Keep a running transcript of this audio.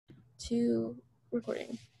to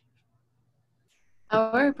recording.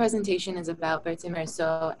 Our presentation is about Berthe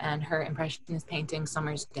Morisot and her Impressionist painting,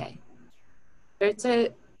 Summer's Day.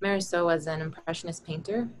 Berthe Morisot was an Impressionist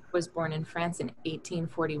painter who was born in France in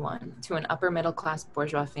 1841 to an upper middle class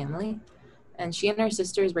bourgeois family, and she and her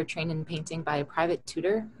sisters were trained in painting by a private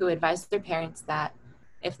tutor who advised their parents that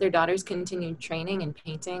if their daughters continued training in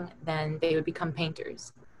painting, then they would become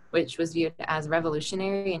painters, which was viewed as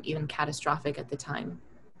revolutionary and even catastrophic at the time.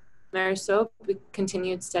 Morisot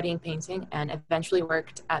continued studying painting and eventually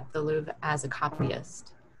worked at the Louvre as a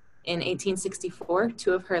copyist. In 1864,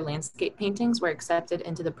 two of her landscape paintings were accepted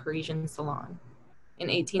into the Parisian Salon. In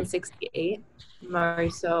 1868,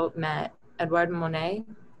 Morisot met Edouard Manet,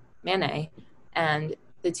 and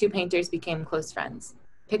the two painters became close friends.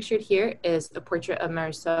 Pictured here is a portrait of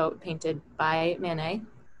Morisot painted by Manet.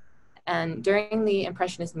 And during the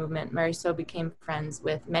Impressionist movement, Morisot became friends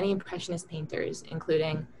with many Impressionist painters,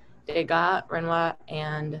 including Degas, Renoir,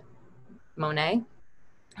 and Monet,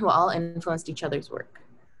 who all influenced each other's work.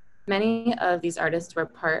 Many of these artists were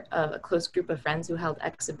part of a close group of friends who held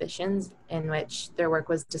exhibitions in which their work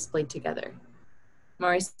was displayed together.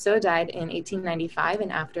 Morisot died in 1895,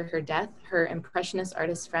 and after her death, her Impressionist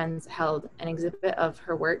artist friends held an exhibit of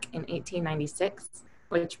her work in 1896,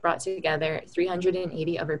 which brought together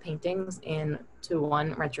 380 of her paintings into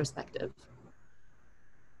one retrospective.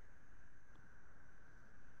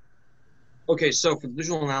 Okay, so for the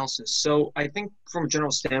visual analysis, so I think from a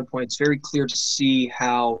general standpoint, it's very clear to see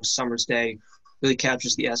how Summer's Day really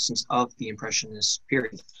captures the essence of the Impressionist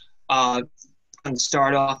period. And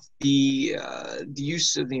start off, the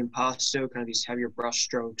use of the impasto, kind of these heavier brush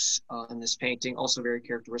strokes in this painting, also very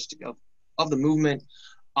characteristic of the movement.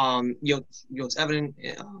 It's evident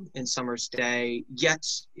in Summer's Day, yet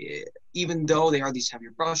even though they are these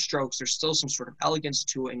heavier brush strokes, there's still some sort of elegance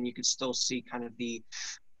to it, and you can still see kind of the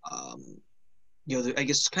I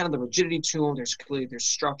guess kind of the rigidity to them. There's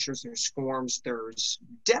structures, there's forms, there's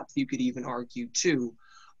depth, you could even argue too.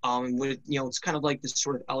 And with, it's kind of like this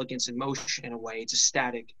sort of elegance in motion in a way. It's a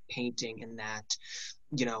static painting in that,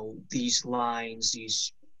 these lines,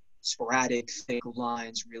 these sporadic, thick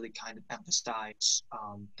lines really kind of emphasize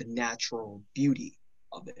the natural beauty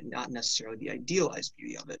of it, not necessarily the idealized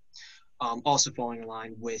beauty of it. Also falling in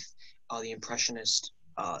line with the Impressionist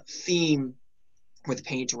theme, where the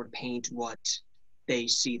painter would paint what they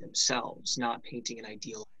see themselves, not painting an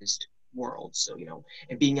idealized world. So,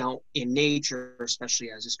 and being out in nature,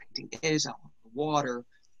 especially as this painting is out on the water,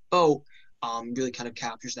 boat, really kind of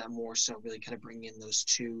captures that more so, really kind of bringing in those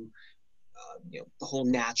two, the whole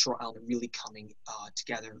natural element really coming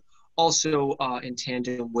together. Also in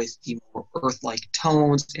tandem with the more earth-like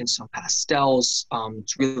tones and some pastels.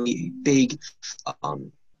 It's really a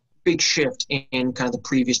big shift in kind of the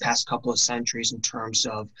previous past couple of centuries in terms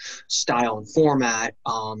of style and format,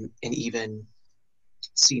 and even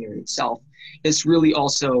scenery itself. This really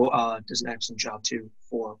also does an excellent job too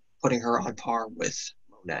for putting her on par with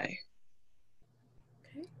Monet.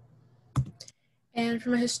 And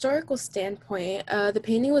from a historical standpoint, the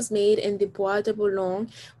painting was made in the Bois de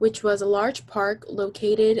Boulogne, which was a large park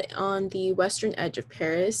located on the western edge of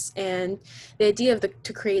Paris. And the idea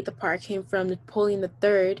to create the park came from Napoleon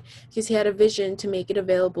III, because he had a vision to make it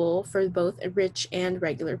available for both rich and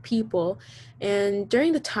regular people. And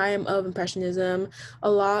during the time of Impressionism,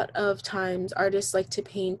 a lot of times artists like to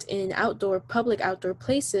paint in public outdoor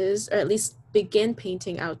places, or at least begin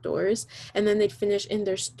painting outdoors, and then they'd finish in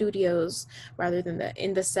their studios rather than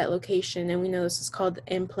in the set location. And we know this is called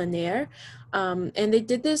en plein air. And they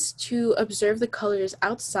did this to observe the colors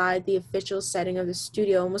outside the official setting of the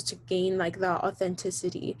studio, almost to gain like the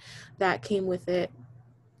authenticity that came with it.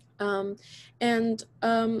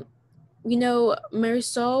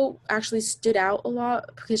 Morisot actually stood out a lot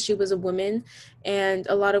because she was a woman, and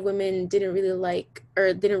a lot of women didn't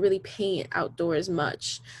really paint outdoors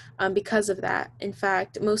much because of that. In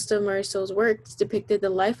fact, most of Morisot's works depicted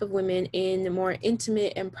the life of women in more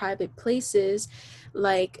intimate and private places,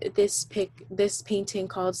 like this painting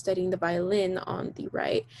called Studying the Violin on the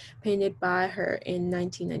right, painted by her in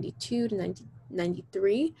 1992 to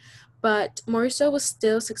 1993. But Morisot was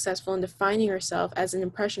still successful in defining herself as an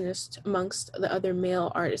impressionist amongst the other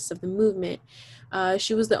male artists of the movement.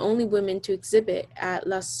 She was the only woman to exhibit at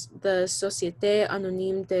the Société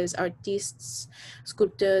Anonyme des Artistes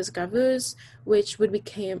Sculpteurs Graveurs, which would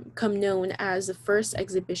become known as the first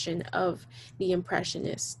exhibition of the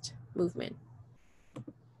Impressionist movement.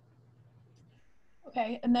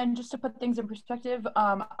 Okay, and then just to put things in perspective,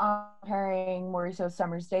 I'm comparing Morisot's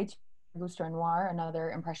Summer's Day to Auguste Renoir,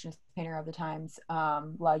 another Impressionist painter of the times,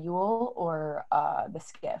 La Yule, or the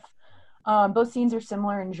Skiff. Both scenes are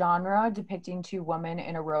similar in genre, depicting two women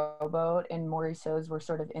in a rowboat. In Morisot's, we're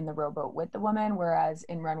sort of in the rowboat with the woman, whereas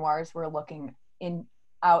in Renoir's, we're looking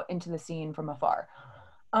out into the scene from afar.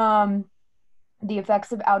 The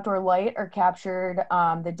effects of outdoor light are captured.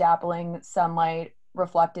 The dappling sunlight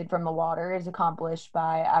reflected from the water is accomplished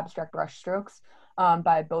by abstract brushstrokes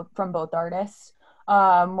from both artists.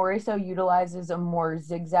 Morisot utilizes a more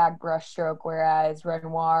zigzag brushstroke, whereas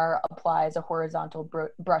Renoir applies a horizontal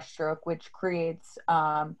brushstroke, which creates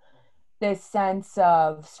this sense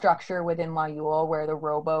of structure within La Yule, where the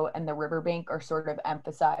rowboat and the riverbank are sort of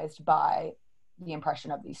emphasized by the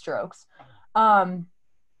impression of these strokes.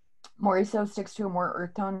 Morisot sticks to a more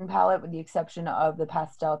earth tone palette with the exception of the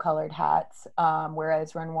pastel colored hats,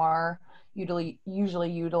 whereas Renoir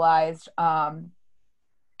usually utilized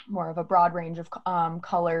more of a broad range of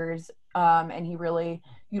colors, and he really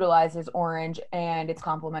utilizes orange and its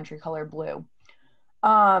complementary color blue.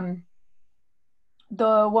 The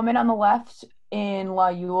woman on the left in La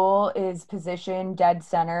Yule is positioned dead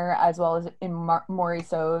center, as well as in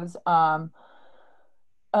Morisot's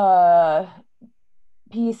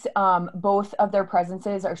piece. Both of their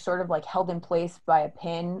presences are sort of like held in place by a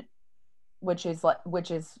pin, which is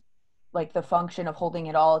like the function of holding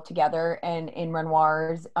it all together. And in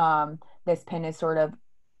Renoir's, this pin is sort of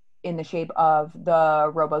in the shape of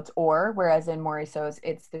the rowboat's oar, whereas in Morisot's,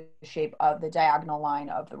 it's the shape of the diagonal line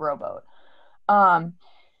of the rowboat. Both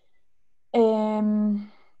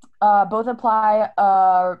apply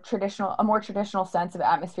a more traditional sense of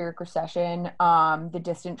atmospheric recession. The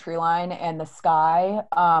distant tree line and the sky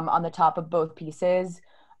on the top of both pieces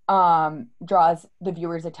draws the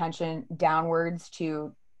viewer's attention downwards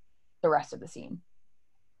to the rest of the scene.